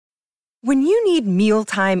When you need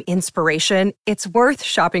mealtime inspiration, it's worth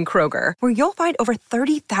shopping Kroger, where you'll find over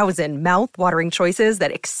 30,000 mouth-watering choices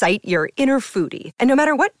that excite your inner foodie. And no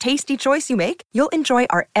matter what tasty choice you make, you'll enjoy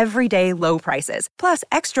our everyday low prices, plus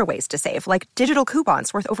extra ways to save, like digital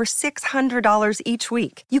coupons worth over $600 each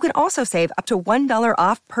week. You can also save up to $1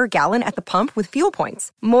 off per gallon at the pump with fuel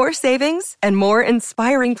points. More savings and more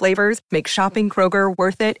inspiring flavors make shopping Kroger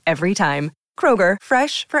worth it every time. Kroger,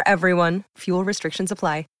 fresh for everyone. Fuel restrictions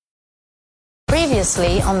apply.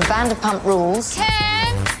 Previously on Vanderpump Rules.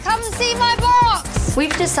 Ken, come see my box.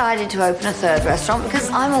 We've decided to open a third restaurant because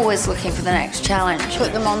I'm always looking for the next challenge.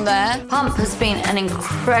 Put them on there. Pump has been an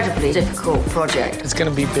incredibly difficult project. It's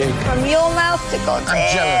gonna be big. From your mouth to God's I'm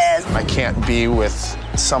ears. jealous. I can't be with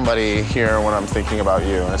somebody here when I'm thinking about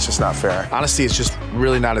you, and it's just not fair. Honestly, it's just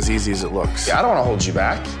really not as easy as it looks. Yeah, I don't want to hold you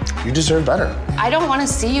back. You deserve better. I don't want to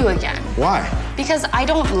see you again. Why? Because I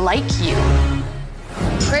don't like you.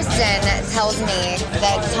 Kristen tells me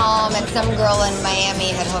that Tom and some girl in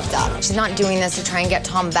Miami had hooked up. She's not doing this to try and get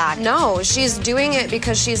Tom back. No, she's doing it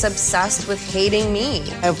because she's obsessed with hating me.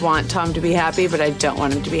 I want Tom to be happy, but I don't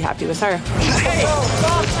want him to be happy with her. Hey!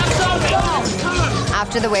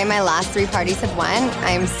 After the way my last 3 parties have went,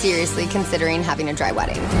 I am seriously considering having a dry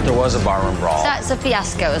wedding. There was a barroom brawl. That's a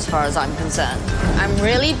fiasco as far as I'm concerned. I'm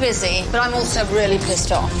really busy, but I'm also really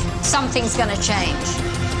pissed off. Something's gonna change.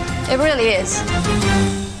 It really is.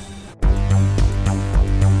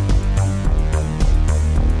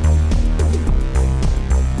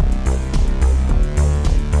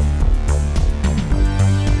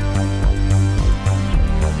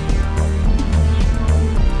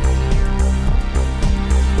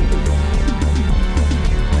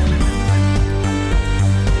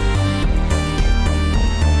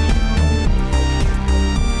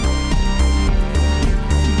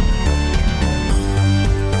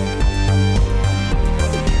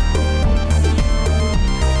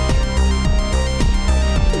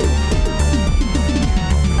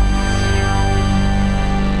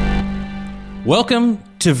 Welcome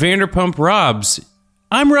to Vanderpump Robs.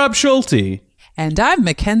 I'm Rob Schulte. And I'm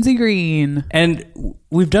Mackenzie Green. And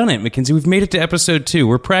we've done it, Mackenzie. We've made it to episode 2.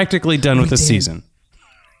 We're practically done with the season.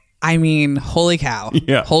 I mean, holy cow.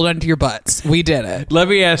 Yeah. Hold on to your butts. We did it. Let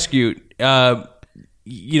me ask you,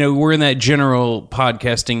 we're in that general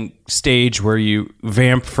podcasting stage where you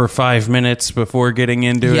vamp for 5 minutes before getting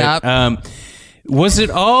into it. Was it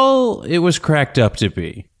all it was cracked up to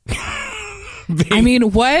be? I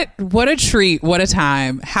mean, what a treat. What a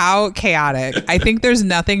time. How chaotic. I think there's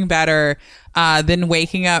nothing better than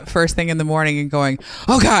waking up first thing in the morning and going,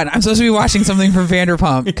 oh God, I'm supposed to be watching something from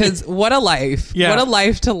Vanderpump. Because what a life. Yeah. What a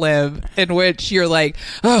life to live in which you're like,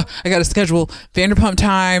 oh, I got to schedule Vanderpump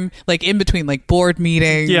time, like in between like board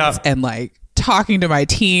meetings and like talking to my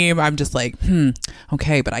team. I'm just like,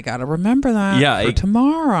 okay, but I gotta remember that for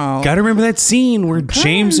tomorrow. Gotta remember that scene where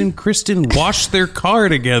James and Kristen washed their car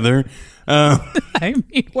together. I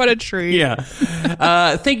mean, what a treat. Yeah.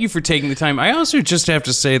 Thank you for taking the time. I also just have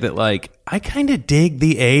to say that, like, I kind of dig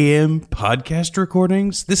the AM podcast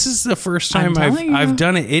recordings. This is the first time I've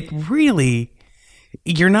done it. It really,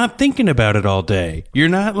 you're not thinking about it all day. You're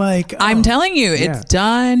not like, I'm telling you, it's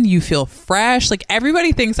done. You feel fresh. Like,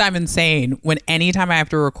 everybody thinks I'm insane when anytime I have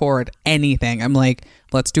to record anything, I'm like,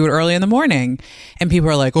 let's do it early in the morning. And people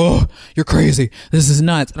are like, oh, you're crazy. This is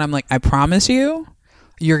nuts. And I'm like, I promise you,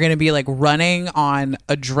 you're going to be like running on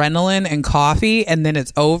adrenaline and coffee, and then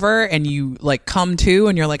it's over and you like come to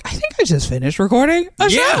and you're like, I think I just finished recording a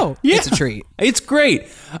show. Yeah. It's a treat. It's great.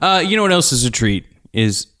 You know what else is a treat?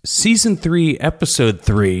 Is season 3, episode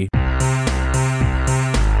 3.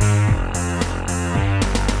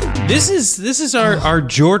 This is our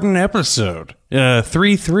Jordan episode.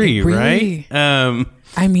 3-3, right?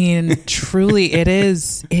 I mean, truly, it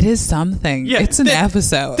is something. Yeah, it's an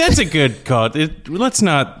episode. That's a good call. Let's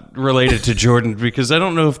not relate it to Jordan because I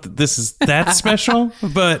don't know if this is that special.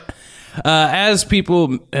 But as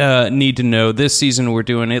people need to know, this season we're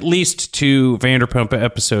doing at least 2 Vanderpump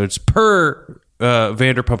episodes per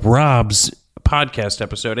Vanderpump Robs podcast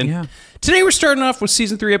episode. And today we're starting off with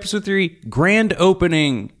season 3, episode 3, grand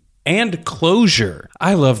opening and closure.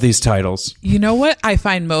 I love these titles. You know what I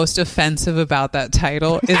find most offensive about that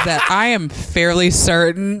title is that I am fairly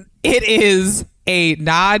certain it is a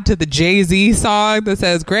nod to the Jay-Z song that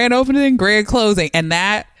says grand opening, grand closing. And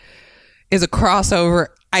that is a crossover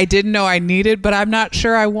I didn't know I needed, but I'm not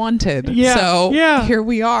sure I wanted. Here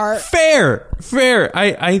we are. Fair.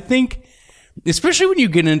 I think, especially when you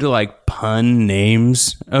get into like pun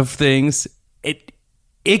names of things,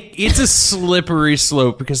 it's a slippery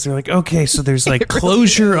slope because they're like, okay, so there's like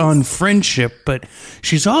closure on friendship, but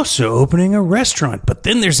she's also opening a restaurant. But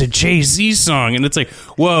then there's a Jay-Z song, and it's like,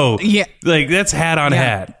 whoa, yeah, like that's hat on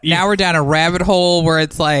hat. Now we're down a rabbit hole where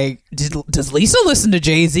it's like, does Lisa listen to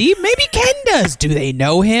Jay-Z? Maybe Ken does. Do they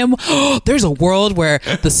know him? There's a world where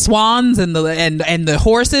the swans and the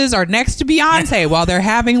horses are next to Beyonce while they're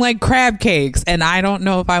having like crab cakes, and I don't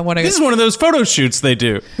know if I want to. This is one of those photo shoots they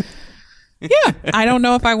do. Yeah, I don't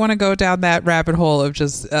know if I want to go down that rabbit hole of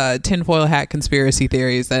just tinfoil hat conspiracy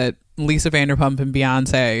theories that Lisa Vanderpump and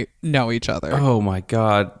Beyonce know each other. Oh my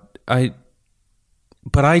God.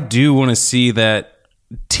 But I do want to see that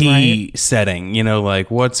tea setting, you know, like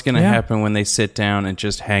what's going to happen when they sit down and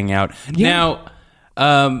just hang out. Yeah.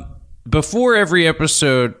 Now, before every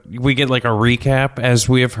episode, we get like a recap, as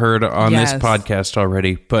we have heard on this podcast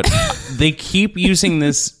already, but they keep using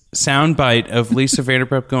this soundbite of Lisa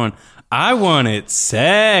Vanderpump going, I want it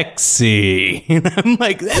sexy. And I'm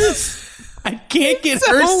like, I can't get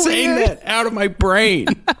her saying that out of my brain.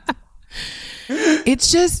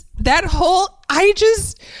 It's just that whole,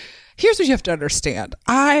 here's what you have to understand.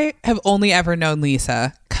 I have only ever known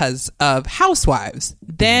Lisa because of Housewives.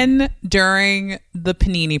 Then during the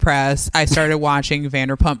Panini Press, I started watching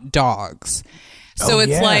Vanderpump Dogs. So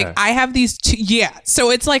like I have these two. Yeah.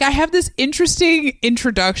 So it's like I have this interesting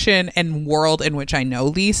introduction and world in which I know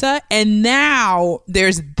Lisa. And now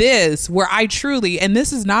there's this where I truly, and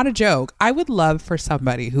this is not a joke, I would love for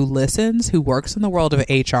somebody who listens, who works in the world of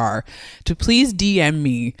HR, to please DM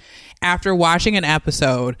me after watching an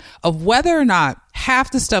episode of whether or not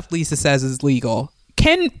half the stuff Lisa says is legal.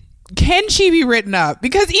 Can she be written up?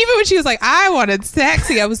 Because even when she was like, I wanted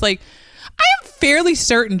sexy, I was like, I am fairly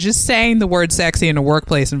certain just saying the word sexy in a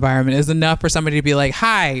workplace environment is enough for somebody to be like,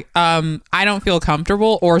 hi, I don't feel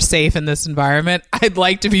comfortable or safe in this environment. I'd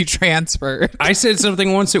like to be transferred. I said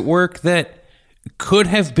something once at work that could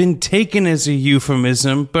have been taken as a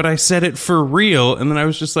euphemism, but I said it for real. And then I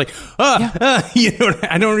was just like, you know,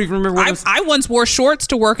 I don't even remember what I once wore shorts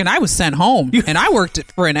to work and I was sent home and I worked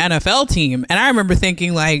for an NFL team. And I remember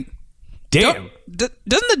thinking like, damn, doesn't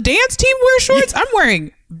the dance team wear shorts? I'm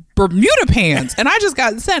wearing Bermuda pants and I just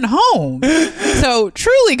got sent home. So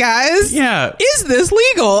truly, guys, is this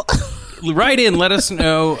legal? Write in, let us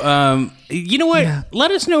know. You know what? Yeah.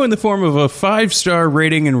 Let us know in the form of a 5-star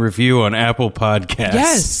rating and review on Apple Podcasts.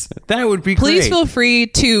 Yes. That would be Please great. feel free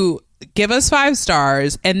to give us 5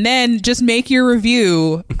 stars and then just make your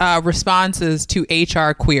review responses to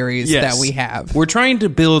HR queries that we have. We're trying to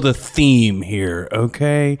build a theme here,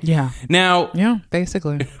 okay? Yeah. Now,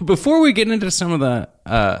 basically. Before we get into some of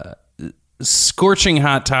the scorching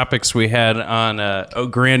hot topics we had on a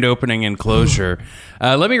grand opening and closure,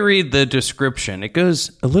 let me read the description. It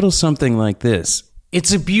goes a little something like this.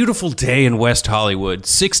 It's a beautiful day in West Hollywood.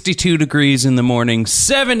 62 degrees in the morning,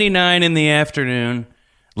 79 in the afternoon.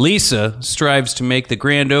 Lisa strives to make the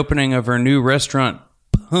grand opening of her new restaurant,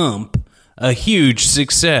 Pump, a huge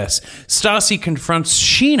success. Stassi confronts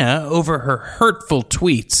Sheena over her hurtful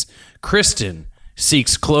tweets. Kristen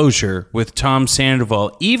seeks closure with Tom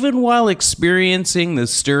Sandoval, even while experiencing the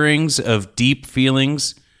stirrings of deep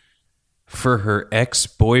feelings for her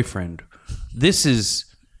ex-boyfriend. This is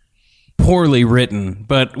poorly written,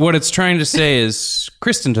 but what it's trying to say is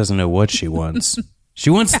Kristen doesn't know what she wants. She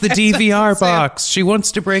wants the DVR box. She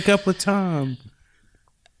wants to break up with Tom.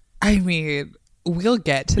 I mean, we'll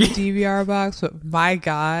get to the DVR box, but my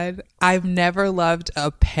God, I've never loved a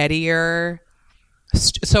pettier.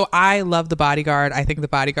 So I love The Bodyguard. I think The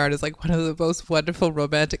Bodyguard is like one of the most wonderful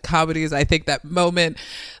romantic comedies. I think that moment,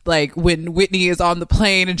 like when Whitney is on the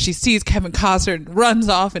plane and she sees Kevin Costner and runs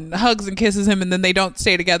off and hugs and kisses him and then they don't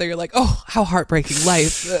stay together. You're like, oh, how heartbreaking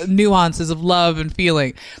life, nuances of love and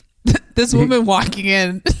feeling. This woman walking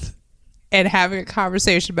in and having a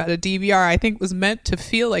conversation about a DVR, I think was meant to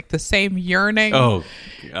feel like the same yearning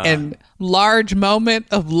and large moment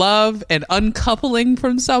of love and uncoupling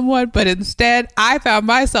from someone. But instead, I found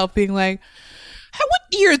myself being like, what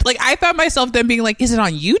year? Like, I found myself then being like, is it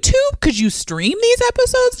on YouTube? Could you stream these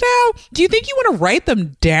episodes now? Do you think you want to write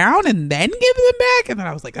them down and then give them back? And then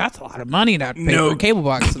I was like, that's a lot of money to pay for cable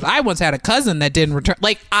boxes. I once had a cousin that didn't return.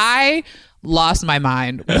 Like, I lost my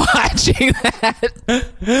mind watching that.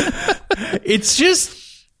 It's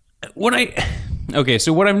just what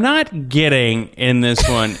so what I'm not getting in this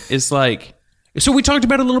one is like, so we talked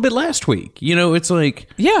about it a little bit last week. You know, it's like,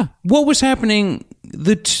 what was happening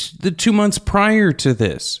the 2 months prior to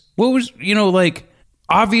this? What was, you know, like,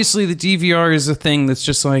 obviously the DVR is a thing that's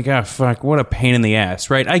just like, oh, fuck, what a pain in the ass,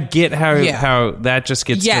 right? I get how that just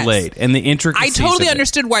gets delayed and the intricacies. I totally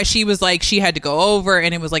understood why she was like, she had to go over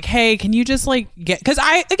and it was like, hey, can you just like get, because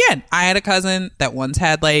I had a cousin that once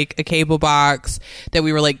had like a cable box that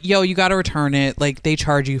we were like, yo, you got to return it. Like they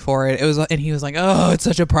charge you for it. It was, and he was like, oh, it's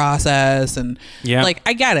such a process. And like,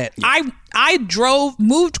 I get it. I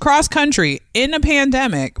moved cross country in a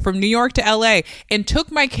pandemic from New York to LA and took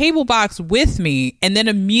my cable box with me. And then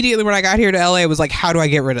immediately when I got here to LA, I was like, how do I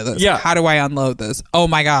get rid of this? Yeah. How do I unload this? Oh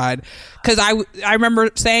my God. Because I remember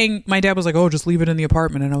saying, my dad was like, oh, just leave it in the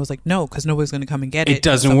apartment. And I was like, no, because nobody's going to come and get it. It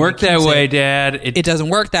doesn't work that way, Dad. It doesn't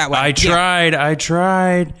work that way. I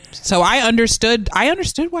tried. So I understood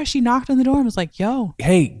why she knocked on the door and was like, yo,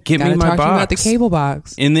 hey, give me my box. About the cable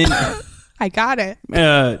box. And then... I got it.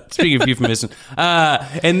 Speaking of euphemism,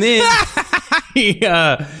 and then he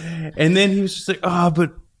was just like, "Oh,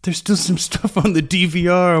 but there's still some stuff on the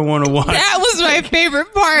DVR I want to watch." That was my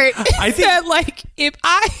favorite part. I think that, like, if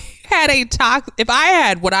I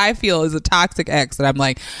had what I feel is a toxic ex, that I'm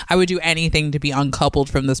like, I would do anything to be uncoupled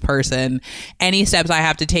from this person. Any steps I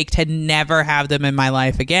have to take to never have them in my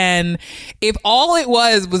life again. If all it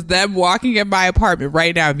was them walking in my apartment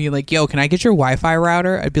right now and being like, "Yo, can I get your Wi-Fi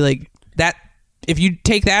router?" I'd be like, that if you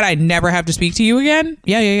take that, I never have to speak to you again.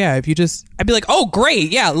 Yeah. If you just, I'd be like, oh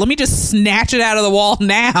great, yeah, let me just snatch it out of the wall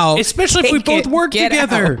now. Especially if we both work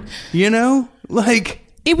together. Out. You know, like,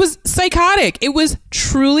 it was psychotic. It was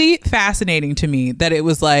truly fascinating to me that it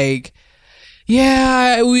was like,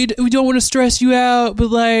 yeah, we don't want to stress you out, but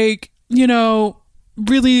like, you know,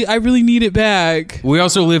 really, I really need it back. We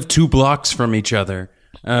also live 2 blocks from each other.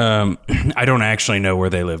 I don't actually know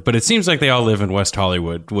where they live, but it seems like they all live in West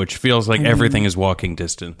Hollywood, which feels like everything is walking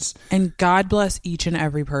distance. And God bless each and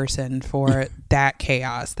every person for that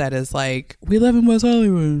chaos. That is like, we live in West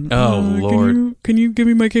Hollywood. Oh Lord, can you give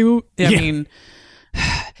me my cable? I mean,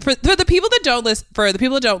 for the people that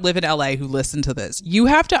don't live in LA who listen to this, you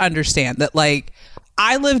have to understand that, like,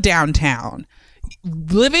 I live downtown.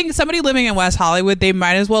 Somebody living in West Hollywood, they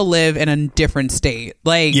might as well live in a different state.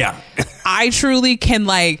 Like, I truly can,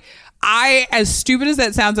 like, as stupid as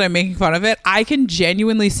that sounds and I'm making fun of it, I can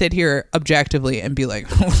genuinely sit here objectively and be like,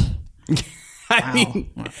 I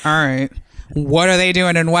mean, all right, what are they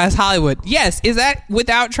doing in West Hollywood? Yes, is that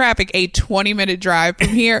without traffic a 20-minute drive from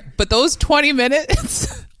here? But those 20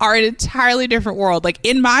 minutes are an entirely different world. Like,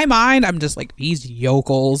 in my mind, I'm just like, these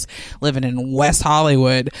yokels living in West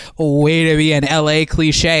Hollywood, way to be an LA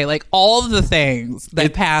cliche. Like, all of the things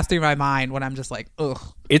that pass through my mind when I'm just like, ugh.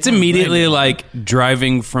 It's immediately like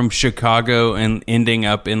driving from Chicago and ending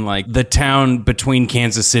up in like the town between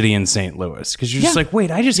Kansas City and St. Louis. Because you're just like,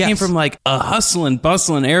 wait, I just came from like a hustling,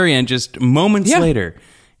 bustling area and just moments later.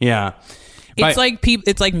 Yeah. It's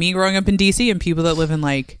like me growing up in DC and people that live in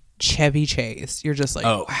like Chevy Chase. You're just like,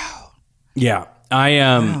 wow. Yeah.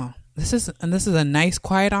 Wow. This is a nice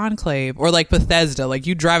quiet enclave. Or like Bethesda. Like,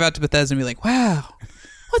 you drive out to Bethesda and be like, wow,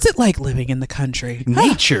 what's it like living in the country?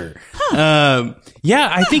 Nature.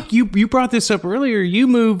 I think you brought this up earlier. You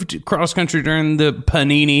moved cross country during the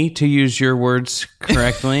panini, to use your words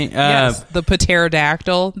correctly. Yes, the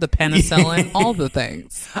pterodactyl, the penicillin, all the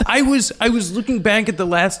things. I was looking back at the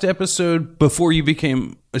last episode before you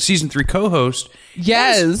became a season 3 co-host.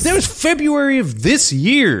 Yes. That was February of this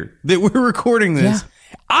year that we're recording this. Yeah.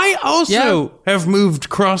 I also have moved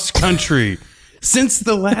cross country since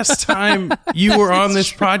the last time you were on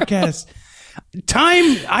this podcast.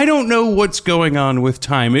 Time, I don't know what's going on with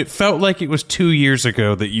time. It felt like it was 2 years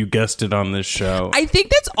ago that you guested on this show. I think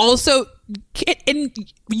that's also, and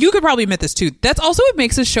you could probably admit this too, that's also what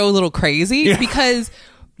makes this show a little crazy, because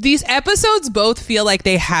these episodes both feel like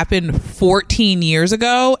they happened 14 years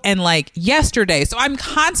ago and like yesterday. So I'm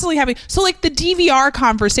constantly having, so like the DVR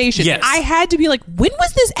conversation, I had to be like, when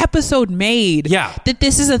was this episode made? Yeah. That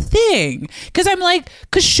this is a thing? Because I'm like,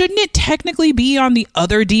 because shouldn't it technically be on the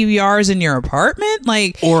other DVRs in your apartment?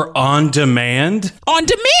 Like, or on demand? On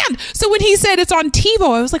demand. So when he said it's on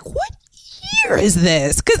TiVo, I was like, what year is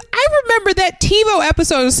this? Because I remember that TiVo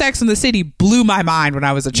episode of Sex and the City blew my mind when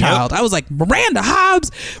I was a child. I was like, Miranda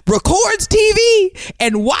Hobbs records TV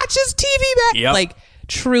and watches TV back. Like,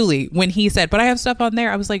 truly, when he said, but I have stuff on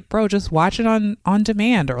there, I was like, bro, just watch it on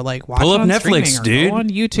demand, or like watch Pull it up on Netflix, streaming, or dude. go on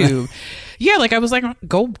YouTube. Like, I was like,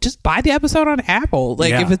 go just buy the episode on Apple.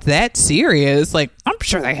 Like, if it's that serious, like, I'm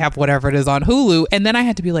sure they have whatever it is on Hulu. And then I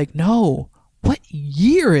had to be like, no, what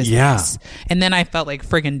year is this? And then I felt like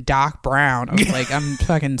friggin' Doc Brown. I was like, I'm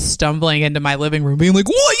fucking stumbling into my living room being like,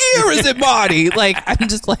 what year is it, Marty? Like, I'm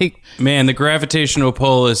just like, man, the gravitational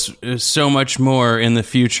pull is so much more in the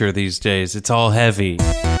future these days. It's all heavy.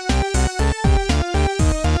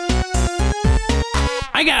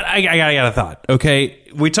 I got a thought. Okay,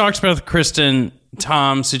 we talked about the Kristen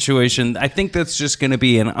Tom situation. I think that's just going to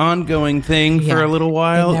be an ongoing thing for a little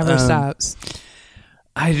while. It never stops.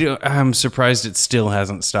 I'm surprised it still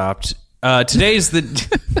hasn't stopped. Today's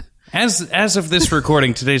the as of this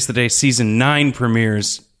recording, today's the day season 9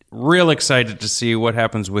 premieres. Real excited to see what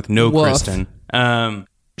happens with Kristen.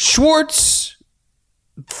 Schwartz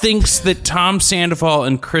thinks that Tom Sandoval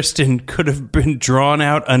and Kristen could have been drawn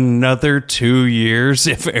out another 2 years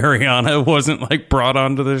if Ariana wasn't like brought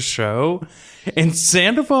onto the show. And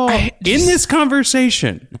Sandoval, in this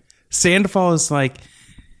conversation, Sandoval is like,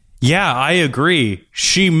 yeah, I agree.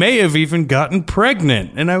 She may have even gotten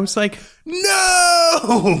pregnant. And I was like,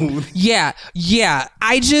 no! Yeah.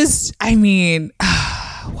 I mean,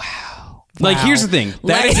 wow. Like, here's the thing.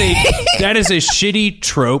 That is a shitty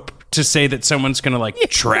trope to say that someone's going to, like,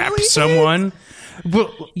 trap someone.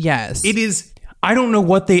 But yes. It is. I don't know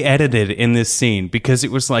what they edited in this scene because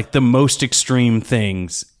it was, like, the most extreme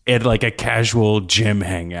things at, like, a casual gym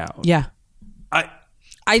hangout. Yeah.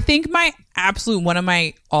 I think one of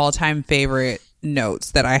my all-time favorite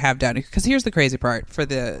notes that I have down, because here's the crazy part for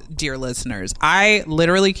the dear listeners. I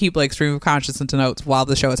literally keep like stream of consciousness notes while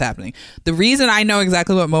the show is happening. The reason I know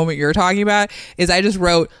exactly what moment you're talking about is I just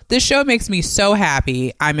wrote, this show makes me so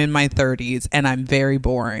happy. I'm in my 30s and I'm very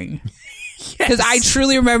boring. Because I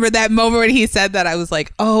truly remember that moment when he said that. I was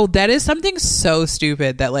like, oh, that is something so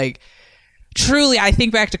stupid that like, truly, I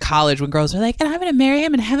think back to college when girls are like, and I'm going to marry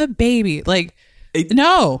him and have a baby. Like,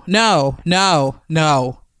 no.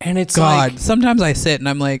 And it's God, like, sometimes I sit and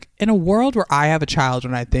I'm like, in a world where I have a child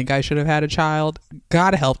and I think I should have had a child,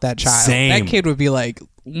 gotta help that child. Same. That kid would be like,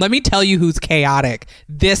 let me tell you who's chaotic.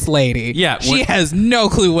 This lady. Yeah. She has no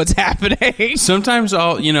clue what's happening. Sometimes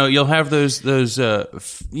you'll have those,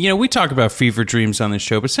 we talk about fever dreams on this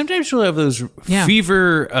show, but sometimes you'll have those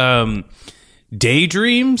fever,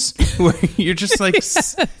 daydreams where you're just like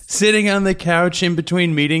sitting on the couch in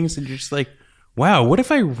between meetings and you're just like, wow, what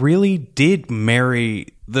if I really did marry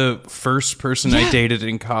the first person I dated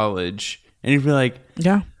in college? And you'd be like,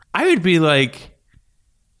 yeah. I would be like,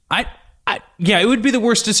 it would be the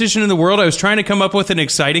worst decision in the world. I was trying to come up with an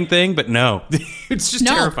exciting thing, but no, it's just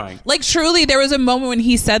terrifying. Like truly, there was a moment when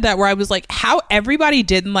he said that where I was like, how everybody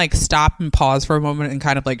didn't like stop and pause for a moment and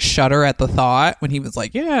kind of like shudder at the thought when he was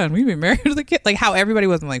like, yeah, and we've been married to the kid. Like how everybody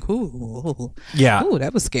wasn't like, ooh,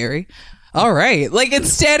 that was scary. All right. Like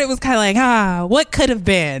instead it was kind of like, what could have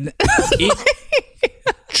been? It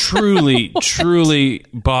truly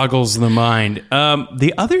boggles the mind.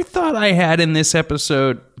 The other thought I had in this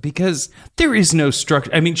episode, because there is no structure.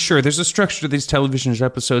 I mean, sure, there's a structure to these television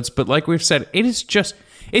episodes, but like we've said, it's just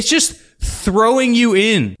throwing you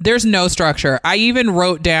in. There's no structure. I even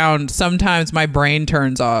wrote down sometimes my brain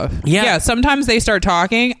turns off. Yeah, sometimes they start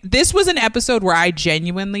talking. This was an episode where I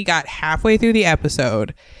genuinely got halfway through the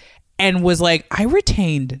episode and was like, I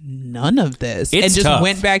retained none of this. It's and just tough.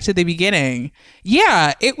 went back to the beginning.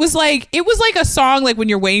 Yeah, it was like a song like when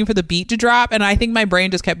you're waiting for the beat to drop. And I think my brain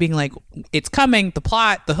just kept being like, it's coming, the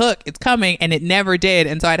plot, the hook, it's coming. And it never did.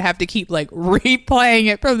 And so I'd have to keep like replaying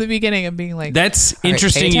it from the beginning and being like, that's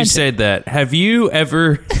interesting you said that. Have you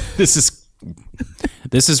ever, this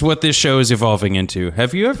is what this show is evolving into.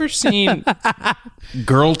 Have you ever seen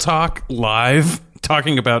Girl Talk Live?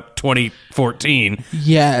 Talking about 2014.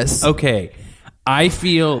 Yes. Okay. I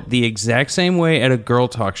feel the exact same way at a Girl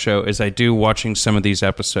Talk show as I do watching some of these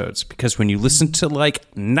episodes. Because when you listen to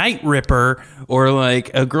like Night Ripper or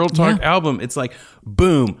like a Girl Talk album, it's like,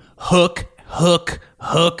 boom, hook.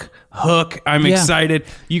 I'm excited.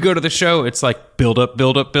 You go to the show, it's like build up.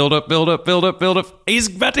 He's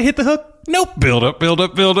about to hit the hook. Nope. Build up. Yeah,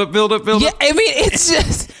 I mean, it's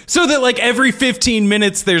just... So that like every 15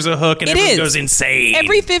 minutes there's a hook and everyone goes insane.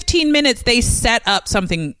 Every 15 minutes they set up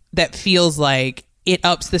something that feels like it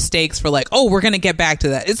ups the stakes for like, oh, we're going to get back to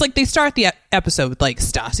that. It's like they start the episode with like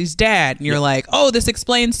Stassi's dad and you're like, oh, this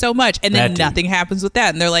explains so much. And then nothing happens with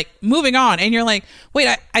that. And they're like, moving on. And you're like, wait,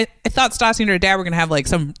 I thought Stassi and her dad were going to have like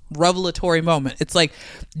some revelatory moment. It's like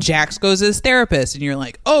Jax goes to his therapist and you're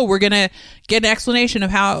like, oh, we're going to get an explanation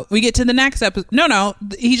of how we get to the next episode. No.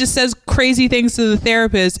 He just says crazy things to the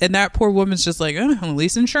therapist and that poor woman's just like, oh, at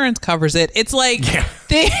least insurance covers it. It's like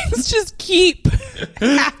things just keep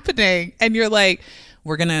happening. And you're like,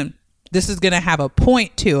 this is gonna have a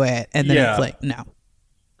point to it, and then it's like, no.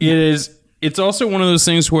 It is. It's also one of those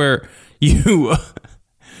things where you're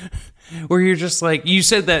just like, you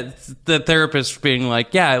said that the therapist being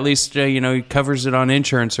like, yeah, at least he covers it on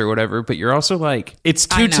insurance or whatever, but you're also like, it's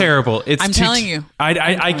too terrible. I'm telling you,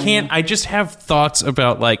 I can't. I just have thoughts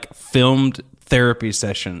about like filmed therapy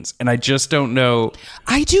sessions, and I just don't know.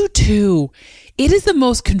 I do too. It is the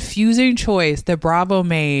most confusing choice that Bravo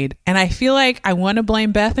made. And I feel like I want to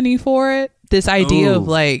blame Bethany for it. This idea of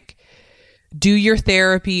like, do your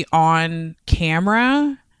therapy on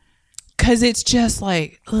camera. Because it's just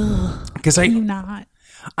like, ugh. Because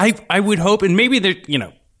I would hope, and maybe there, you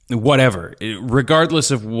know, whatever, regardless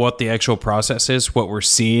of what the actual process is, what we're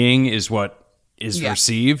seeing is what is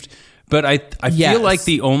received. But I feel like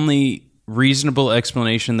the only reasonable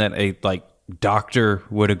explanation that a like doctor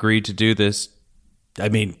would agree to do this, I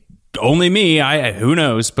mean, only me, who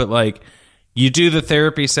knows, but like you do the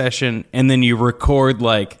therapy session and then you record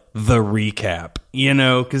like the recap, you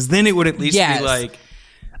know, because then it would at least be like,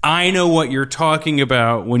 I know what you're talking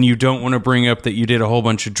about when you don't want to bring up that you did a whole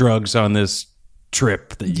bunch of drugs on this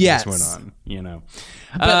trip that you just went on, you know.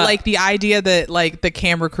 But like the idea that like the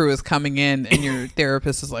camera crew is coming in and your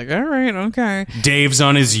therapist is like, all right, okay. Dave's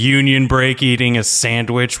on his union break eating a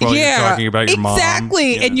sandwich while you're talking about your mom.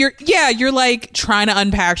 Exactly. Yeah. And you're like trying to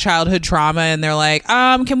unpack childhood trauma and they're like,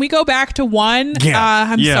 can we go back to one?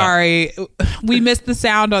 I'm sorry. We missed the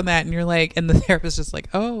sound on that. And you're like, and the therapist is just like,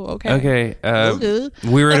 oh, okay. Okay.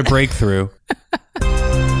 We were at a breakthrough.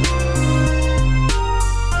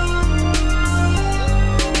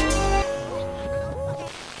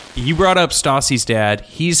 You brought up Stassi's dad.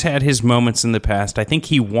 He's had his moments in the past. I think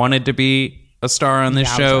he wanted to be a star on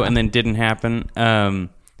this show and then didn't happen.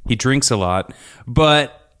 He drinks a lot.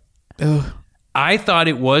 But I thought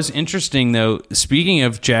it was interesting, though, speaking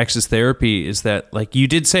of Jax's therapy, is that, like you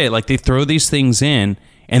did say, like they throw these things in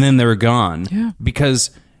and then they're gone. Yeah.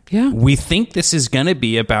 Because we think this is going to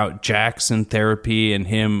be about Jax and therapy and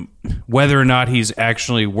him, whether or not he's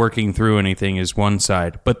actually working through anything is one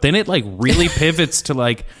side. But then it like really pivots to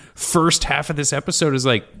like first half of this episode is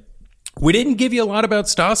like, we didn't give you a lot about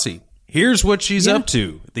Stassi. Here's what she's up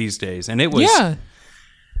to these days. And it was,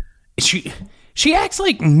 she acts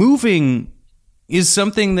like moving is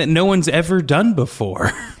something that no one's ever done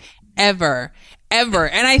before. Ever.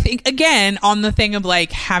 And I think, again, on the thing of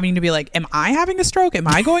like having to be like, am I having a stroke? Am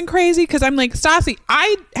I going crazy? Because I'm like, Stassi,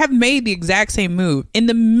 I have made the exact same move in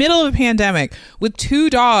the middle of a pandemic with 2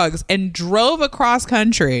 dogs and drove across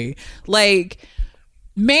country. Like,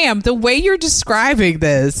 ma'am, the way you're describing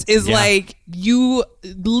this is like you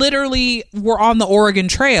literally were on the Oregon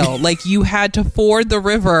Trail. Like you had to ford the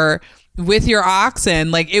river with your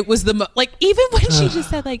oxen. Like it was like, even when she just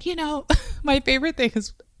said like, you know, my favorite thing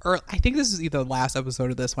is, or I think this is either the last episode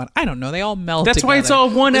of this one. I don't know. They all melt That's together. why it's all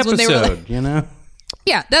one episode, like, you know?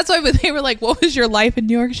 Yeah, that's why when they were like, what was your life in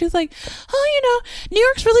New York? She was like, oh, you know, New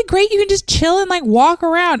York's really great. You can just chill and like walk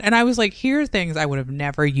around. And I was like, here are things I would have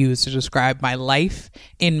never used to describe my life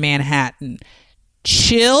in Manhattan.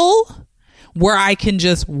 Chill, where I can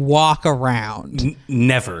just walk around.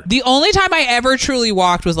 Never. The only time I ever truly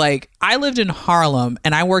walked was like, I lived in Harlem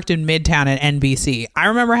and I worked in Midtown at NBC. I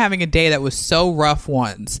remember having a day that was so rough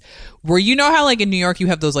once, where you know how like in New York you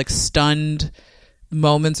have those like stunned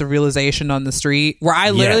moments of realization on the street, where I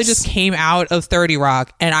literally just came out of 30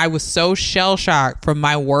 Rock and I was so shell shocked from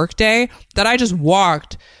my work day that I just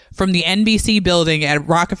walked from the NBC building at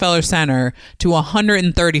Rockefeller Center to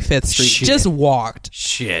 135th Street. Shit. Just walked.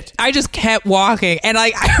 Shit. I just kept walking. And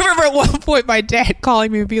like, I remember at one point my dad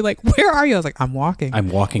calling me and being like, where are you? I was like, I'm walking. I'm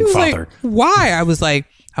walking, Father. Like, why? I was like,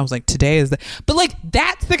 today is the, but like,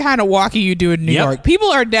 that's the kind of walking you do in New York. People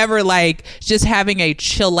are never like just having a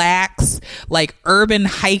chillax, like urban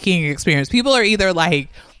hiking experience. People are either like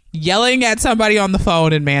yelling at somebody on the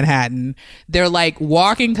phone in Manhattan. They're like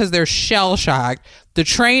walking because they're shell shocked. The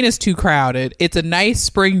train is too crowded. It's a nice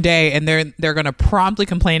spring day and they're going to promptly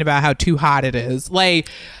complain about how too hot it is. Like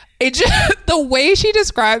it just, the way she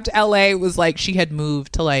described LA was like she had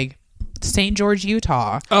moved to like St. George,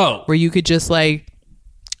 Utah. Oh, where you could just like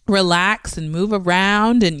relax and move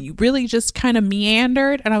around and you really just kind of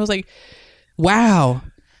meandered. And I was like, wow,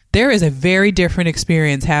 there is a very different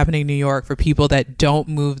experience happening in New York for people that don't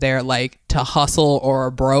move there like to hustle or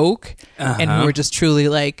are broke and who are just truly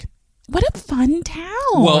like, what a fun town.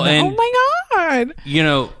 Well, and, oh my God. You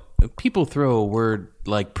know, people throw a word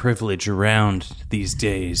like privilege around these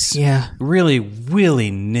days. Yeah. Really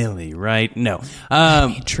willy-nilly, right? No. I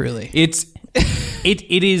mean, truly.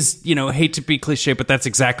 It is, you know, hate to be cliche, but that's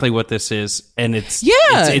exactly what this is. And it's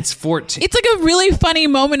it's 14. It's like a really funny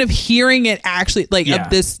moment of hearing it actually, like of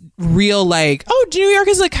this real like, oh, New York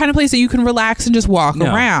is the kind of place that you can relax and just walk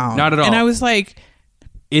around. Not at all. And I was like,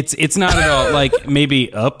 It's not at all like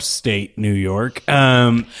maybe upstate New York.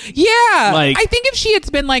 Yeah. Like, I think if she had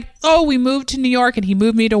been like, oh, we moved to New York and he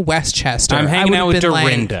moved me to Westchester. I'm hanging out with been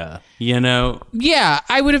Dorinda, you know? Yeah,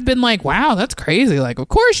 I would have been like, wow, that's crazy. Like, of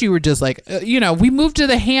course you were just like, we moved to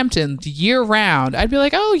the Hamptons year round. I'd be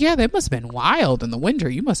like, oh, yeah, that must have been wild in the winter.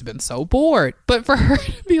 You must have been so bored. But for her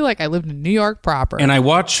to be like, I lived in New York proper. And I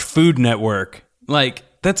watch Food Network. Like,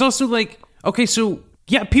 that's also like, okay, so...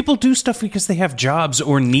 Yeah, people do stuff because they have jobs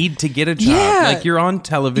or need to get a job. Yeah. Like, you're on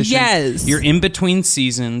television. Yes. You're in between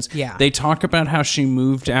seasons. Yeah. They talk about how she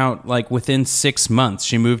moved out, like, within 6 months.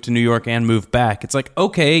 She moved to New York and moved back. It's like,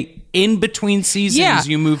 okay, in between seasons,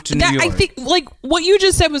 you moved to New York. I think, like, what you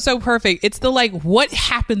just said was so perfect. It's the, like, what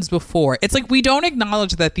happens before. It's like, we don't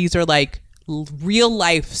acknowledge that these are, like, real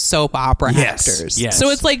life soap opera actors. Yes. So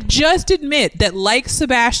it's like, just admit that, like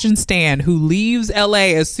Sebastian Stan, who leaves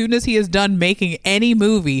LA as soon as he is done making any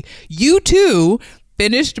movie, you too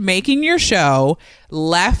finished making your show,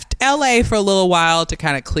 left LA for a little while to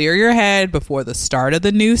kind of clear your head before the start of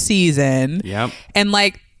the new season. Yep. And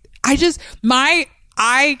like,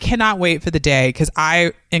 I cannot wait for the day, because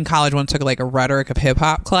I in college once took like a rhetoric of hip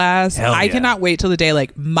hop class. I cannot wait till the day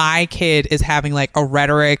like my kid is having like a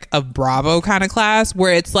rhetoric of Bravo kind of class,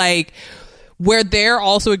 where it's like, where they're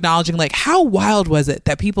also acknowledging like, how wild was it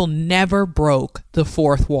that people never broke the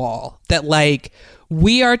fourth wall, that like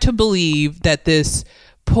we are to believe that this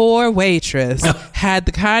poor waitress had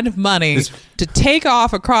the kind of money to take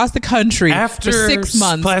off across the country after for 6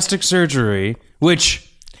 months, plastic surgery, which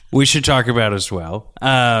we should talk about as well.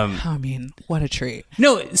 I mean, what a treat.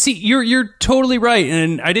 No, see, you're totally right,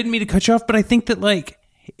 and I didn't mean to cut you off, but I think that like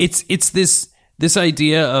it's this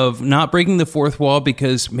idea of not breaking the fourth wall,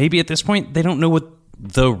 because maybe at this point they don't know what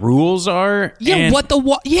the rules are. Yeah, and, what the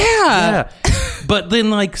wall? Yeah. But then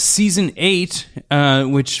like season 8,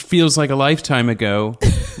 which feels like a lifetime ago,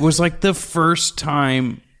 was like the first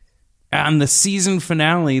time on the season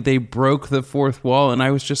finale they broke the fourth wall, and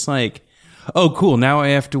I was just like, oh, cool. Now I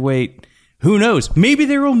have to wait. Who knows? Maybe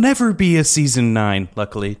there will never be a season 9.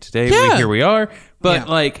 Luckily, today here we are. But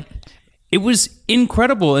like, it was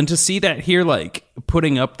incredible, and to see that here, like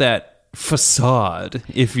putting up that facade,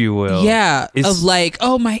 if you will. Yeah, of like,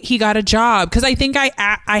 oh my, he got a job. Because I think I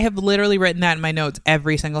have literally written that in my notes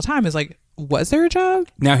every single time. Is like, was there a job?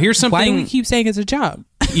 Now here's something. Why do we keep saying it's a job?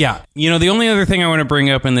 Yeah. The only other thing I want to bring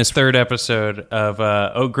up in this third episode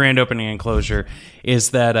of Grand Opening and Closure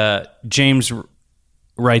is that James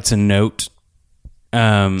writes a note.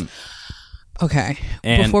 Okay.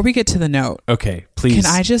 Before we get to the note. Okay, please. Can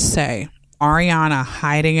I just say, Ariana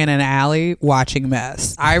hiding in an alley watching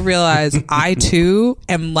mess. I realize I too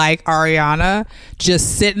am like Ariana,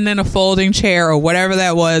 just sitting in a folding chair or whatever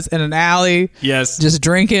that was in an alley. Yes. Just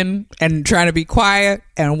drinking and trying to be quiet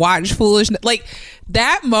and watch foolishness. Like,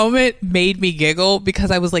 that moment made me giggle, because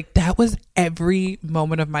I was like, that was every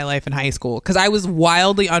moment of my life in high school, because I was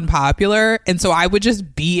wildly unpopular, and so I would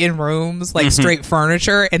just be in rooms like straight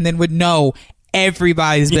furniture, and then would know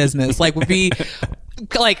everybody's business. Like, would be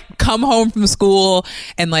like, come home from school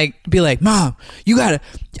and like be like, Mom,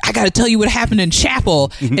 I gotta tell you what happened in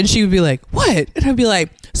chapel. And she would be like, what? And I'd be like,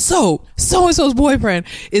 so-and-so's boyfriend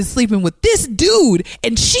is sleeping with this dude,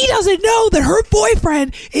 and she doesn't know that her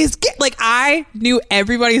boyfriend is like, I knew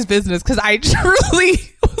everybody's business, because I truly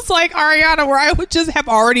was like Ariana, where I would just have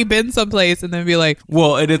already been someplace and then be like,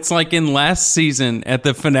 well, and it's like in last season at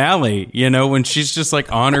the finale, when she's just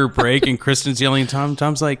like on her break and Kristen's yelling at Tom.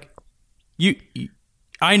 Tom's like,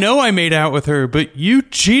 I know I made out with her, but you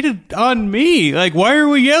cheated on me. Like, why are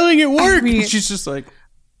we yelling at work? I mean, and she's just like,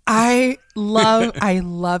 I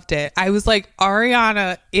loved it. I was like,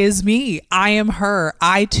 Ariana is me. I am her.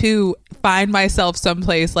 I too find myself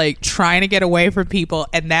someplace like trying to get away from people,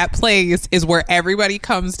 and that place is where everybody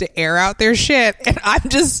comes to air out their shit, and I'm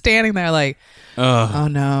just standing there like, oh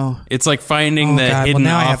no. It's like finding the hidden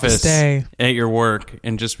office at your work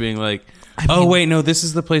and just being like, wait, no, this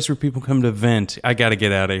is the place where people come to vent. I got to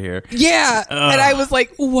get out of here. Yeah. And I was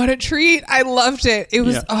like, what a treat. I loved it. It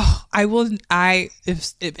was,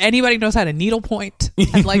 if anybody knows how to needlepoint,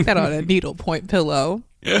 I'd like that on a needlepoint pillow.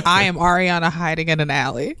 I am Ariana hiding in an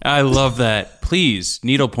alley. I love that. Please,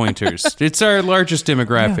 needle pointers. It's our largest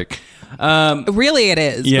demographic. Really, it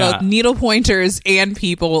is. Yeah. Both needle pointers and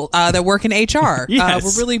people that work in HR. Yes.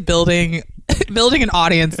 We're really building an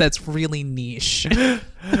audience that's really niche.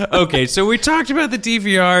 Okay, so we talked about the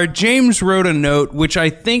DVR. James wrote a note, which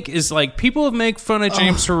I think is like, people make fun of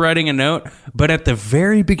James for writing a note, but at the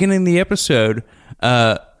very beginning of the episode,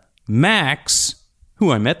 Max,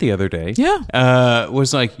 who I met the other day,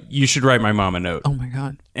 was like, you should write my mom a note. Oh my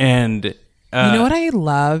God. And You know what I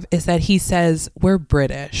love is that he says, we're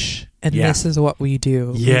British and this is what we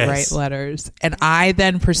do. Yes. We write letters. And I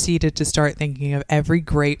then proceeded to start thinking of every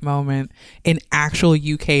great moment in actual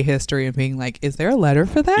UK history and being like, is there a letter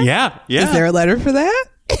for that? Yeah. Is there a letter for that?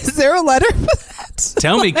 Is there a letter for that?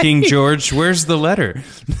 Tell me, King George, where's the letter?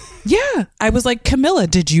 Yeah. I was like, Camilla,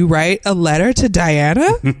 did you write a letter to Diana?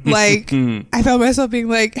 Like, I found myself being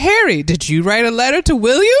like, Harry, did you write a letter to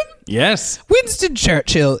William? Yes. Winston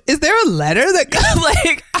Churchill, is there a letter that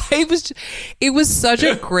like it was such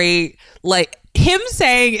a great, like, him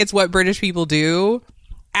saying it's what British people do.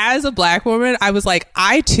 As a black woman, I was like,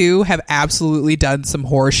 I too have absolutely done some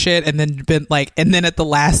horse shit and then been like, and then at the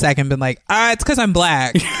last second been like, it's because I'm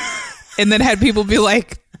black. And then had people be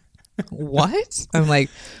like, what? I'm like,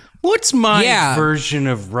 what's my version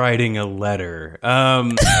of writing a letter?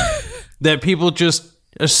 That people just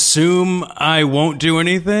assume I won't do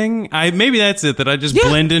anything. Maybe that's it. That I just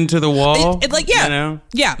blend into the wall. You know?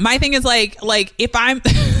 Yeah. My thing is like if I'm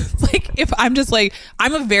if I'm just like,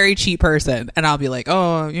 I'm a very cheap person and I'll be like,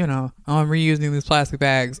 I'm reusing these plastic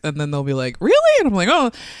bags, and then they'll be like, really? And I'm like,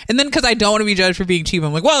 oh, and then because I don't want to be judged for being cheap,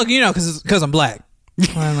 I'm like, well, because I'm black.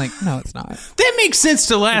 And I'm like, no, it's not. That makes sense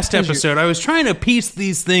to last episode. I was trying to piece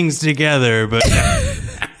these things together, but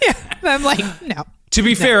I'm like, no. To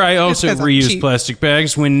be fair, I also reuse plastic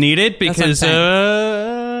bags when needed because,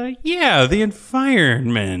 the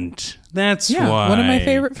environment. That's why. One of my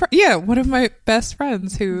favorite, one of my best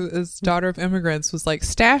friends, who is daughter of immigrants, was like,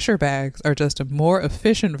 Stasher bags are just a more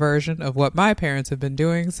efficient version of what my parents have been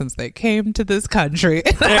doing since they came to this country.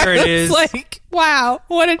 And there it is. Like, wow,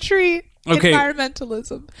 what a treat. Okay.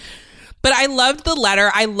 Environmentalism. But I loved the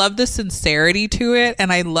letter. I loved the sincerity to it.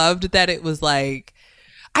 And I loved that it was like,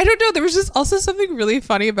 I don't know. There was just also something really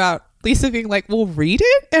funny about Lisa being like, well, read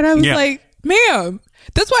it. And I was like, ma'am,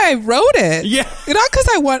 that's why I wrote it. Yeah. Not because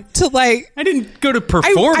I want to like. I didn't go to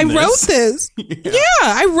perform I wrote this.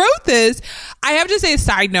 I wrote this. I have to say,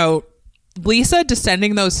 side note, Lisa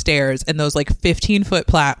descending those stairs and those like 15-foot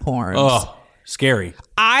platforms. Oh, scary.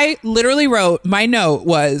 I literally wrote, my note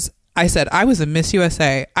was, I said, I was a Miss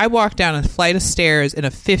USA. I walked down a flight of stairs in a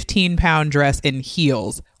 15-pound dress in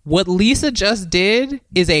heels. What Lisa just did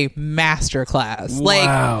is a masterclass.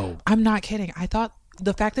 Wow. Like, I'm not kidding. I thought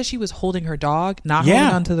the fact that she was holding her dog, not holding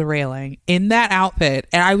onto the railing in that outfit.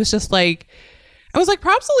 And I was just like,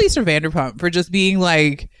 props to Lisa Vanderpump for just being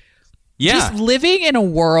like, just living in a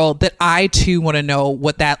world that I too want to know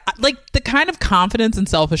what that, like, the kind of confidence and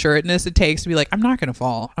self-assuredness it takes to be like, I'm not going to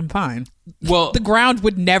fall. I'm fine. Well, the ground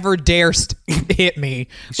would never dare hit me.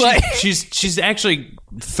 She's actually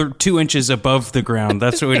 2 inches above the ground.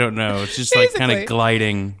 That's what we don't know. It's just like kind of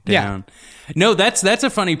gliding down. Yeah. No, that's a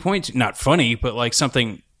funny point. Not funny, but like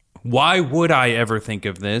something. Why would I ever think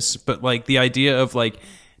of this? But like the idea of like,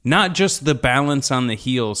 not just the balance on the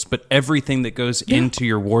heels, but everything that goes into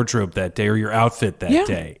your wardrobe that day or your outfit that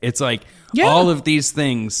day. It's like all of these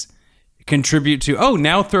things contribute to,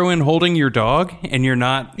 now throw in holding your dog and you're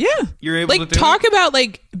not. Yeah. You're able to do talk about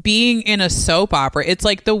like being in a soap opera. It's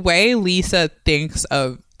like the way Lisa thinks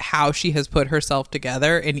of how she has put herself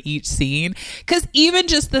together in each scene, because even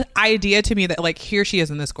just the idea to me that like here she is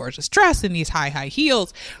in this gorgeous dress and these high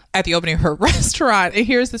heels at the opening of her restaurant, and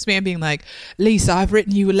here's this man being like, Lisa, I've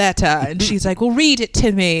written you a letter, and she's like, well, read it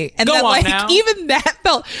to me, and then like now. Even that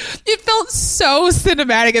felt so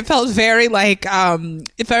cinematic. It felt very like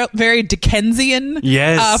it felt very Dickensian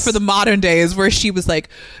for the modern days, where she was like,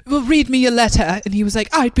 well, read me a letter, and he was like,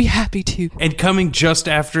 I'd be happy to. And coming just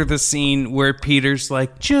after the scene where Peter's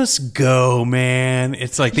like, just go, man.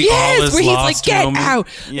 It's like the all is where lost he's like, get moment. out,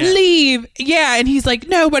 leave. Yeah, and he's like,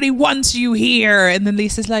 nobody wants you here. And then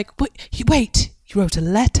Lisa's like, wait, you wrote a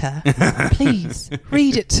letter. Please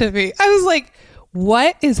read it to me. I was like,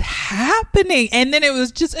 what is happening? And then it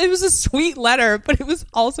was a sweet letter, but it was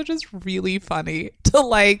also just really funny to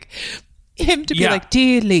like him to be like,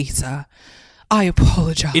 dear Lisa, I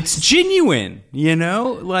apologize. It's genuine, you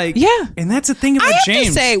know? Like, and that's the thing about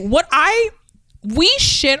James. I have to say, we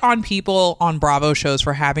shit on people on Bravo shows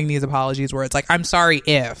for having these apologies where it's like, I'm sorry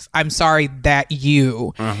I'm sorry that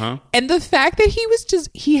you. And the fact that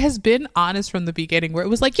he has been honest from the beginning, where it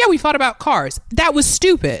was like, we fought about cars. That was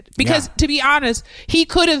stupid. Because to be honest, he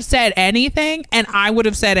could have said anything and I would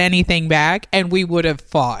have said anything back and we would have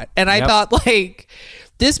fought. And I thought like,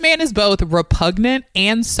 this man is both repugnant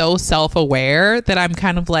and so self-aware that I'm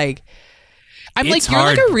kind of like, you're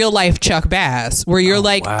like a real life Chuck Bass, where you're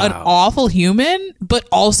an awful human, but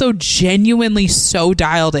also genuinely so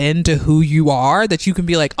dialed into who you are that you can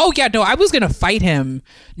be like, I was going to fight him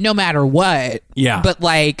no matter what. Yeah. But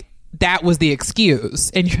like, that was the excuse.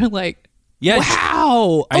 And you're like, Yeah.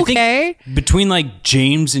 Wow. I Okay. think between like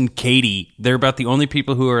James and Katie, they're about the only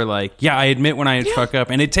people who are like, yeah, I admit when I fuck up.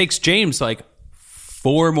 And it takes James like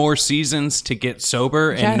 4 more seasons to get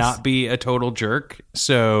sober and not be a total jerk.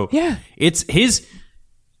 So it's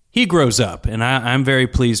he grows up, and I'm very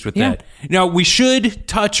pleased with that. Now, we should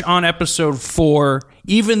touch on episode 4,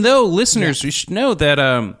 even though, listeners, we should know that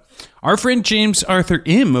our friend James Arthur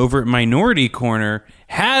Im over at Minority Corner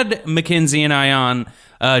had Mackenzie and I on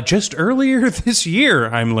just earlier this year,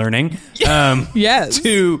 I'm learning,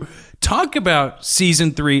 to talk about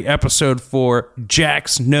season 3, episode 4,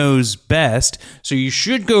 Jax Knows Best. So you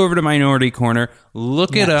should go over to Minority Corner,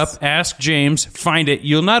 look it up, ask James, find it.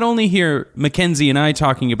 You'll not only hear Mackenzie and I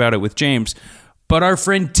talking about it with James, but our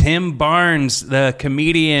friend Tim Barnes, the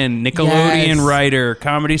comedian, Nickelodeon writer,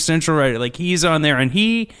 Comedy Central writer, like he's on there, and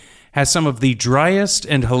he has some of the driest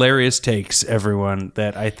and hilarious takes, everyone,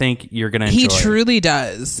 that I think you're going to enjoy. He truly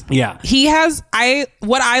does. Yeah. He has,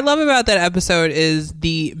 what I love about that episode is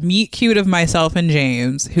the meet cute of myself and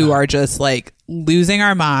James, who are just like losing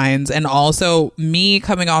our minds, and also me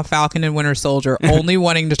coming off Falcon and Winter Soldier, only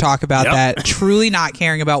wanting to talk about that, truly not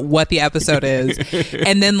caring about what the episode is.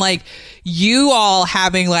 And then like you all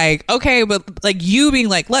having like, okay, but like you being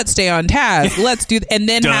like, let's stay on task, let's do, and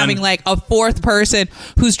then having like a fourth person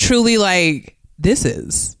who's truly like, this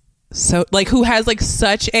is so like, who has like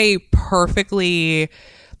such a perfectly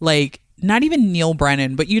like, not even Neil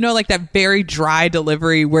Brennan, but you know, like that very dry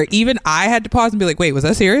delivery where even I had to pause and be like, wait, was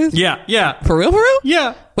that serious? Yeah. For real?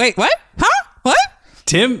 Yeah. Wait, what? Huh? What?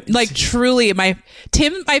 Tim, like truly my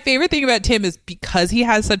favorite thing about Tim is because he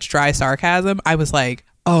has such dry sarcasm. I was like,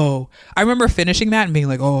 oh, I remember finishing that and being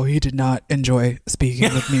like, oh, he did not enjoy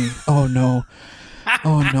speaking with me. Oh no.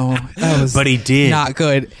 That was but he did. Not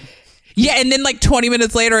good. Yeah. And then like 20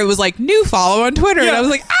 minutes later, it was like new follow on Twitter. And I was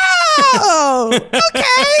like, oh,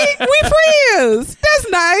 okay. We friends.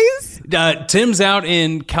 That's nice. Tim's out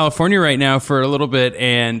in California right now for a little bit,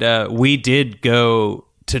 and we did go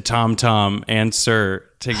to Tom Tom and Sir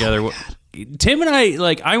together. Tim and I,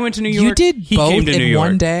 like, I went to New York. You did he both came to in New York.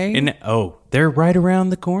 One day? And, they're right around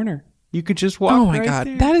the corner. You could just walk. Oh my right God.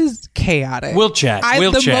 there. That is chaotic. We'll chat.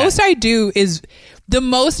 The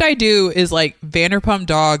most I do is like Vanderpump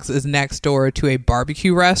Dogs is next door to a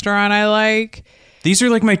barbecue restaurant I like. These are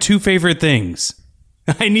like my 2 favorite things.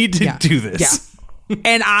 I need to do this. Yeah.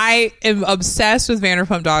 And I am obsessed with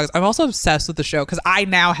Vanderpump Dogs. I'm also obsessed with the show because I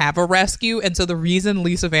now have a rescue. And so the reason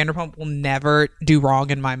Lisa Vanderpump will never do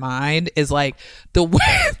wrong in my mind is like the way...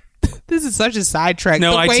 This is such a sidetrack.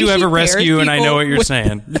 No, I too have a rescue, and I know what you're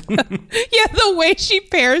saying. Yeah, the way she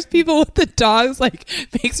pairs people with the dogs like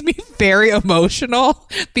makes me very emotional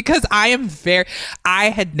because I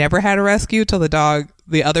had never had a rescue till the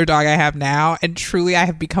other dog I have now, and truly I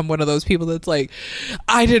have become one of those people that's like,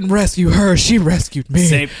 I didn't rescue her, she rescued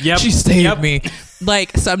me. She saved me.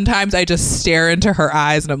 Like sometimes I just stare into her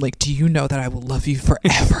eyes and I'm like, do you know that I will love you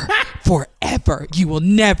forever? Forever. You will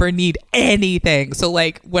never need anything. So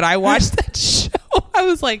like when I watched that show, I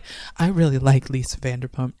was like, I really like Lisa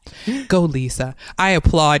Vanderpump. Go Lisa. I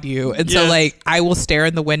applaud you. And so like I will stare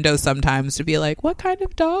in the window sometimes to be like, what kind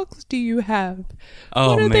of dogs do you have?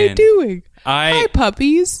 What are they doing? Hi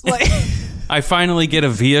puppies. Like I finally get a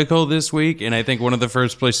vehicle this week, and I think one of the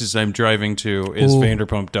first places I'm driving to is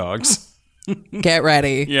Vanderpump Dogs. Get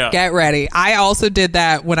ready. Get ready. I also did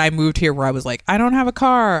that when I moved here where I was like, I don't have a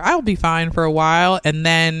car. I'll be fine for a while. And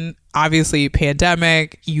then obviously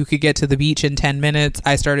pandemic, you could get to the beach in 10 minutes.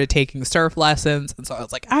 I started taking surf lessons. And so I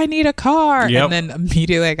was like, I need a car. And then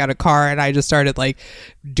immediately I got a car and I just started like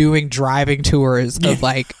doing driving tours of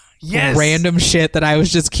like random shit that I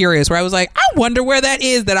was just curious where I was like, I wonder where that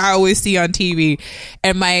is that I always see on TV.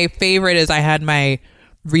 And my favorite is I had my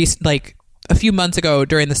a few months ago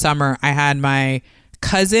during the summer, I had my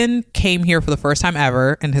cousin came here for the first time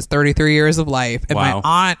ever in his 33 years of life. And my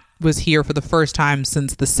aunt was here for the first time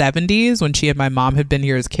since the 70s when she and my mom had been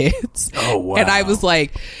here as kids. Oh, wow. And I was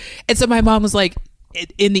like, and so my mom was like,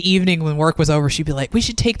 in the evening when work was over, she'd be like, we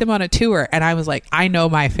should take them on a tour. And I was like, I know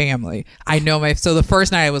my family. So the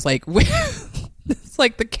first night I was like, it's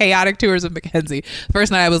like the chaotic tours of Mackenzie.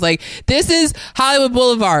 First night I was like, this is Hollywood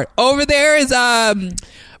Boulevard. Over there is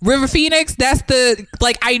River Phoenix. That's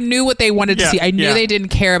I knew what they wanted to see. I knew they didn't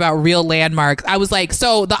care about real landmarks. I was like,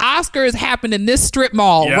 so the Oscars happened in this strip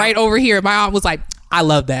mall right over here. My aunt was like, I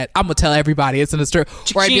love that. I'm going to tell everybody it's in a strip.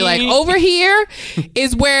 Or I'd be like, over here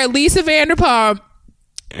is where Lisa Vanderpump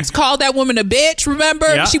called that woman a bitch,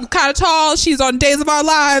 remember? She was kind of tall. She's on Days of Our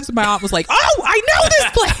Lives. My aunt was like, oh, I know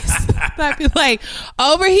this place. I'd be like,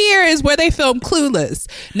 over here is where they filmed Clueless.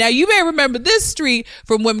 Now, you may remember this street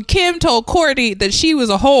from when Kim told Courtney that she was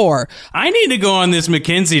a whore. I need to go on this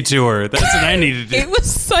McKinsey tour. That's what I need to do. It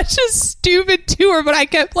was such a stupid tour, but I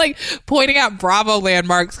kept like pointing out Bravo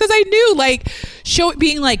landmarks because I knew like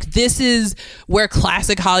being like, this is where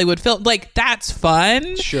classic Hollywood film, like that's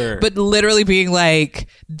fun. Sure. But literally being like,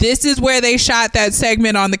 this is where they shot that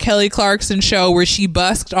segment on the Kelly Clarkson show where she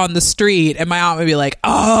busked on the street, and my aunt would be like,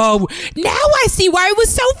 oh, now I see why it was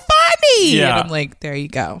so funny. Yeah. And I'm like, there you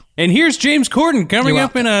go. And here's James Corden coming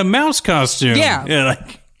up in a mouse costume. Yeah.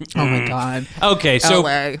 Like, oh my God. Okay, so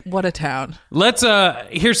LA, what a town. let's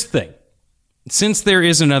here's the thing. Since there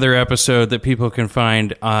is another episode that people can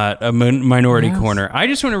find at a Minority Corner, I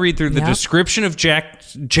just want to read through the description of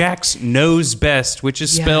Jack's Knows Best, which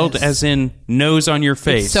is spelled as in nose on your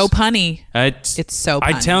face. It's so punny. It's so punny.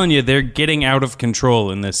 I'm telling you, they're getting out of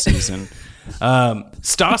control in this season.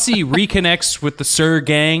 Stassi reconnects with the Sir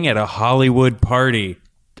gang at a Hollywood party.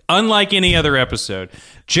 Unlike any other episode,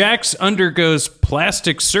 Jax undergoes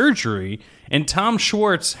plastic surgery, and Tom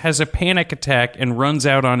Schwartz has a panic attack and runs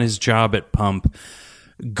out on his job at Pump.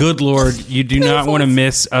 Good Lord, you do not want to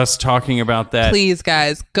miss us talking about that. Please,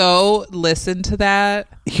 guys, go listen to that.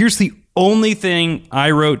 Here's the only thing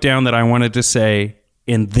I wrote down that I wanted to say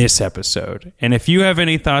in this episode. And if you have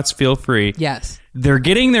any thoughts, feel free. Yes. They're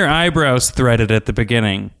getting their eyebrows threaded at the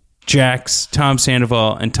beginning. Jax, Tom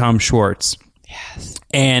Sandoval, and Tom Schwartz. Yes.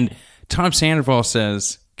 And Tom Sandoval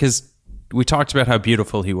says, because we talked about how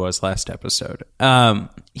beautiful he was last episode.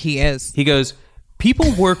 He is. He goes,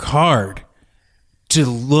 people work hard to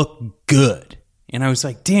look good. And I was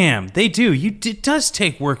like, damn, they do. It does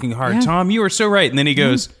take working hard, Tom. You are so right. And then he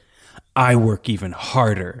goes, I work even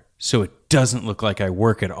harder so it doesn't look like I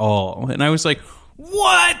work at all. And I was like,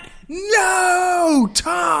 what? No,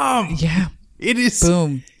 Tom. Yeah. It is.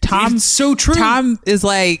 Boom. Tom. It's so true. Tom is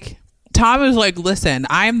like, listen,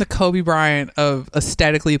 I am the Kobe Bryant of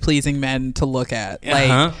aesthetically pleasing men to look at.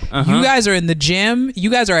 Like, you guys are in the gym,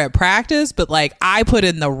 you guys are at practice, but like, I put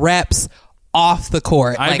in the reps off the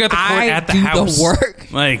court. I've got the court at the house. The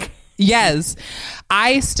work. Like, yes,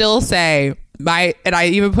 I still say and I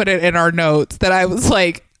even put it in our notes that I was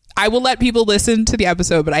like, I will let people listen to the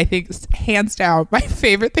episode, but I think hands down, my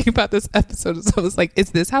favorite thing about this episode is I was like,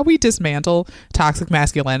 is this how we dismantle toxic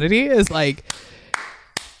masculinity? Is like,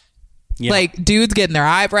 like dudes getting their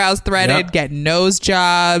eyebrows threaded, getting nose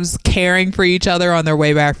jobs, caring for each other on their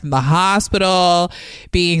way back from the hospital,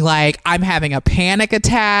 being like, I'm having a panic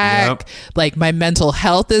attack, like my mental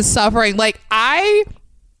health is suffering. Like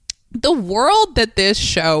the world that this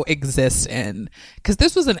show exists in, because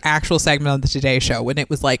this was an actual segment on the Today Show when it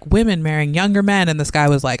was like women marrying younger men, and this guy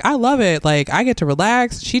was like, I love it, like I get to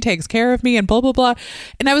relax, she takes care of me, and blah blah blah.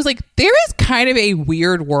 And I was like, there is kind of a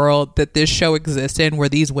weird world that this show exists in where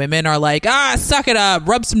these women are like, suck it up,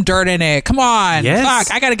 rub some dirt in it, come on, fuck,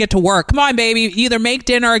 I gotta get to work, come on baby, either make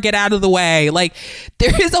dinner or get out of the way. Like,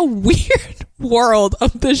 there is a weird world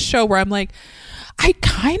of this show where I'm like, I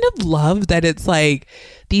kind of love that it's like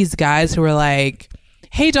these guys who are like,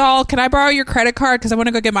 hey doll, can I borrow your credit card because I want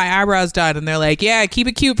to go get my eyebrows done? And they're like, yeah, keep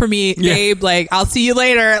it cute for me, babe, like I'll see you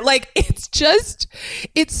later. Like, it's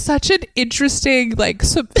such an interesting, like,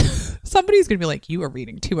 somebody's gonna be like, you are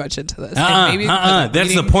reading too much into this. And maybe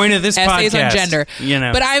that's the point of this essays podcast on gender, you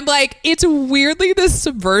know. But I'm like, it's weirdly this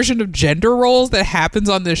subversion of gender roles that happens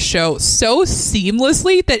on this show so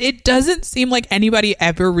seamlessly that it doesn't seem like anybody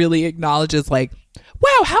ever really acknowledges like,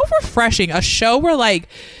 wow, how refreshing. A show where like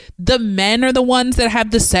the men are the ones that have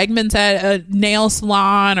the segments at a nail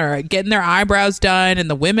salon or getting their eyebrows done, and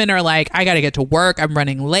the women are like, I gotta get to work, I'm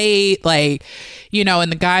running late, like, you know,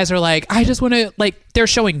 and the guys are like, I just want to, like, they're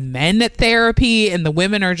showing men at therapy, and the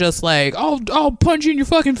women are just like, I'll punch you in your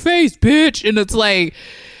fucking face, bitch. And it's like,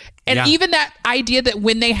 and even that idea that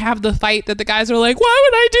when they have the fight that the guys are like, why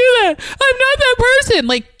would I do that? I'm not that person.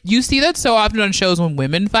 Like, you see that so often on shows when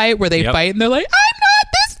women fight, where they fight and they're like, I'm not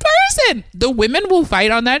this person. The women will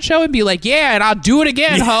fight on that show and be like, yeah, and I'll do it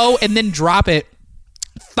again, ho, and then drop it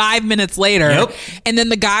 5 minutes later. And then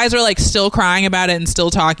the guys are like still crying about it and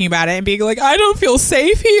still talking about it and being like, I don't feel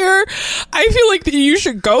safe here. I feel like you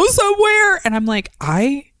should go somewhere. And I'm like,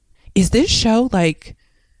 is this show like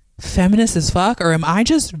feminist as fuck, or am I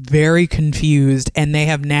just very confused and they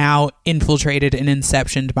have now infiltrated and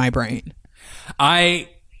inceptioned my brain? I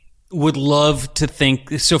would love to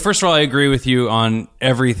think, so first of all, I agree with you on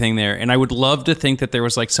everything there, and I would love to think that there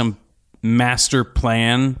was like some master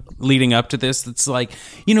plan leading up to this that's like,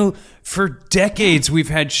 you know, for decades we've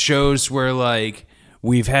had shows where like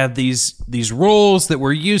we've had these roles that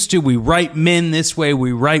we're used to. We write men this way,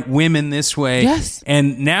 we write women this way. Yes.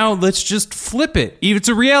 And now let's just flip it. It's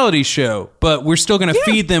a reality show, but we're still going to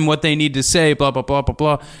feed them what they need to say, blah, blah, blah, blah,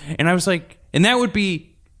 blah. And I was like, and that would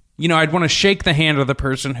be, I'd want to shake the hand of the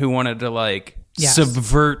person who wanted to like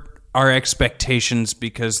subvert our expectations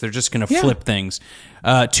because they're just going to flip things.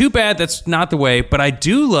 Too bad that's not the way, but I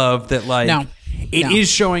do love that it is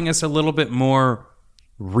showing us a little bit more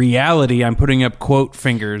reality. I'm putting up quote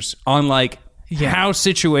fingers on like how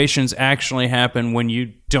situations actually happen when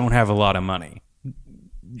you don't have a lot of money.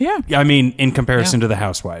 Yeah. I mean, in comparison to the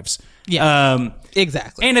housewives. Yeah.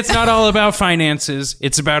 Exactly. And it's not all about finances.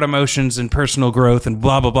 It's about emotions and personal growth and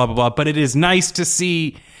blah, blah, blah, blah, blah. But it is nice to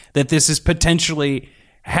see that this is potentially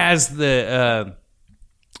has the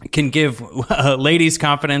can give ladies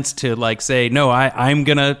confidence to like say, no, I'm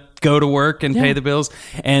going to go to work and pay the bills,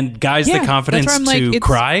 and guys the confidence to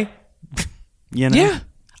cry. Yeah.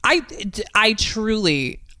 I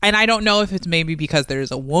truly, and I don't know if it's maybe because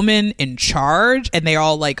there's a woman in charge and they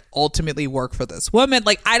all like ultimately work for this woman.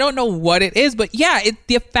 Like, I don't know what it is, but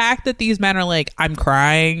the fact that these men are like, I'm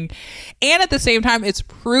crying. And at the same time, it's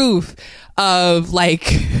proof of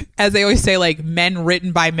like, as they always say, like men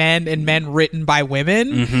written by men and men written by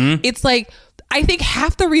women. Mm-hmm. It's like, I think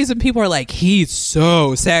half the reason people are like, he's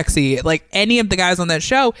so sexy, like any of the guys on that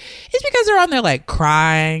show, is because they're on there like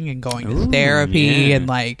crying and going to therapy and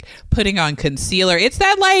like putting on concealer. It's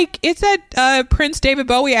that Prince David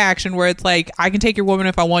Bowie action where it's like, I can take your woman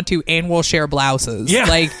if I want to, and we'll share blouses. Yeah.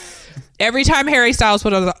 Like every time Harry Styles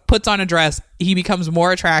puts on a dress, he becomes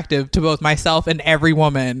more attractive to both myself and every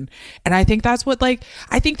woman. And I think that's what I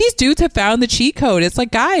think these dudes have found the cheat code. It's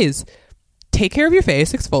like, guys, take care of your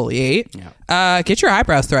face, exfoliate, get your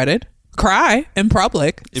eyebrows threaded, cry in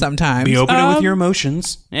public sometimes. Be open with your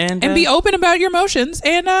emotions. And be open about your emotions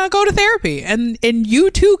and go to therapy. And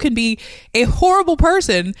you too can be a horrible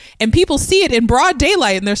person and people see it in broad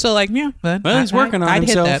daylight and they're still like, he's working on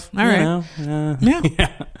himself. Hit that. All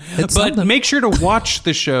right. But make sure to watch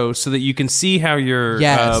the show so that you can see how you're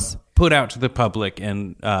put out to the public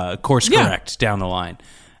and course correct down the line.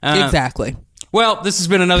 Exactly. Well, this has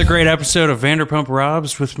been another great episode of Vanderpump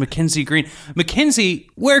Robs with Mackenzie Green. Mackenzie,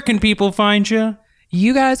 where can people find you?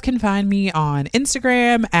 You guys can find me on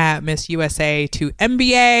Instagram at Miss USA to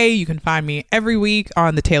MBA. You can find me every week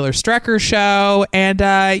on the Taylor Strecker Show. And,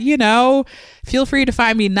 feel free to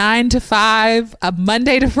find me 9 to 5,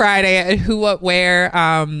 Monday to Friday at Who What Wear.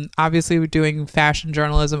 Obviously, we're doing fashion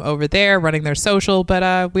journalism over there, running their social,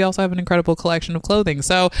 but we also have an incredible collection of clothing.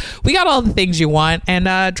 So we got all the things you want.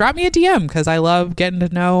 And drop me a DM because I love getting to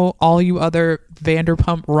know all you other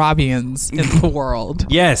Vanderpump Robians in the world.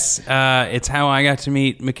 Yes, it's how I got to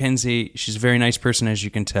meet Mackenzie. She's a very nice person, as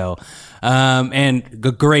you can tell, and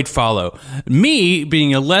a great follow. Me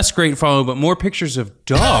being a less great follow, but more pictures of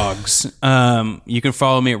dogs. You can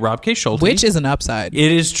follow me at Rob K. Schulte, which is an upside.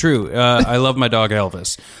 It is true. I love my dog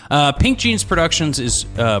Elvis. Pink Jeans Productions is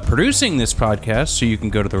producing this podcast, so you can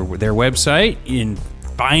go to their website and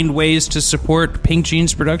find ways to support Pink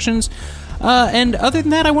Jeans Productions. And other than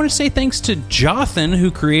that, I want to say thanks to Jothan,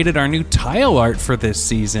 who created our new tile art for this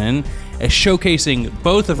season, showcasing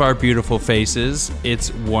both of our beautiful faces.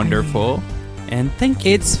 It's wonderful. And thank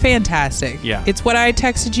you. It's fantastic. Yeah. It's what I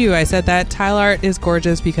texted you. I said that tile art is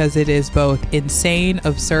gorgeous because it is both insane,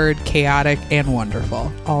 absurd, chaotic, and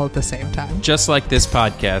wonderful all at the same time. Just like this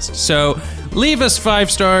podcast. So leave us 5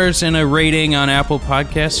 stars and a rating on Apple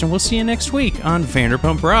Podcasts, and we'll see you next week on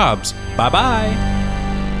Vanderpump Robs. Bye-bye.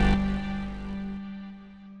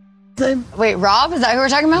 Wait, Rob? Is that who we're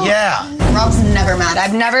talking about? Yeah. Rob's never mad.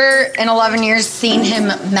 I've never in 11 years seen him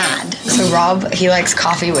mad. So Rob, he likes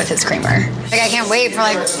coffee with his creamer. Like, I can't wait for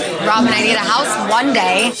Rob and I to get a house one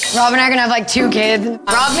day. Rob and I are gonna have 2 kids.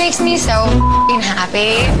 Rob makes me so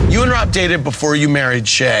happy. You and Rob dated before you married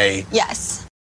Shay. Yes.